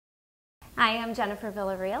Hi, I'm Jennifer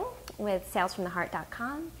Villarreal with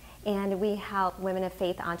salesfromtheheart.com, and we help women of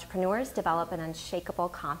faith entrepreneurs develop an unshakable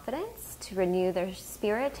confidence to renew their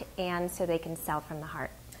spirit and so they can sell from the heart.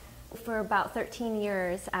 For about 13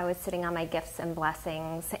 years, I was sitting on my gifts and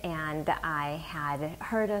blessings, and I had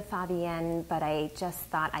heard of Fabienne, but I just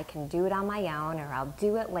thought I can do it on my own, or I'll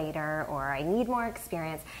do it later, or I need more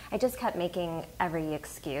experience. I just kept making every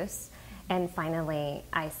excuse. And finally,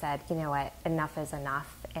 I said, you know what, enough is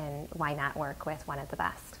enough, and why not work with one of the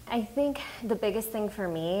best? I think the biggest thing for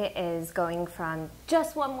me is going from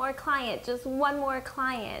just one more client,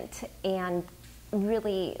 and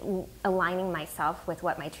really aligning myself with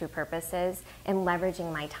what my true purpose is and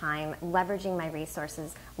leveraging my time, leveraging my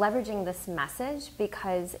resources, leveraging this message,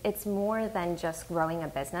 because it's more than just growing a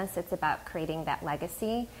business. It's about creating that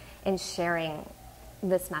legacy and sharing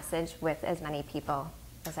this message with as many people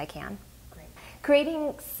as I can.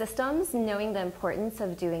 Creating systems, knowing the importance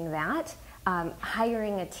of doing that,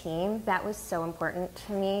 hiring a team, that was so important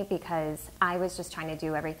to me because I was just trying to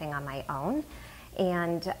do everything on my own,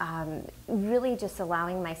 and really just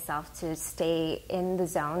allowing myself to stay in the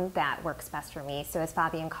zone that works best for me. So as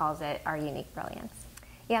Fabienne calls it, our unique brilliance.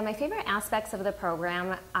 Yeah, my favorite aspects of the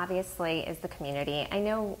program obviously is the community. I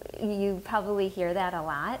know you probably hear that a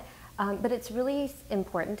lot. But it's really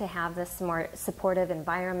important to have this more supportive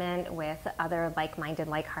environment with other like-minded,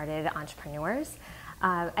 like-hearted entrepreneurs.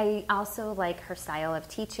 I also like her style of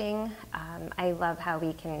teaching. I love how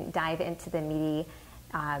we can dive into the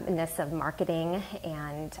meatiness of marketing,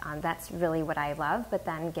 and that's really what I love, but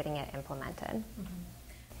then getting it implemented.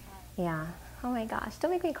 Mm-hmm. Yeah. Oh my gosh, don't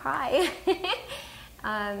make me cry.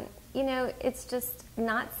 You know, it's just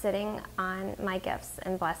not sitting on my gifts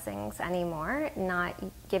and blessings anymore, not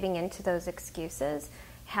giving into those excuses,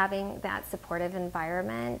 having that supportive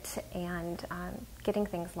environment, and getting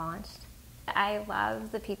things launched. I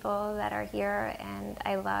love the people that are here, and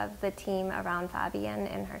I love the team around Fabienne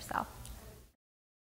and herself.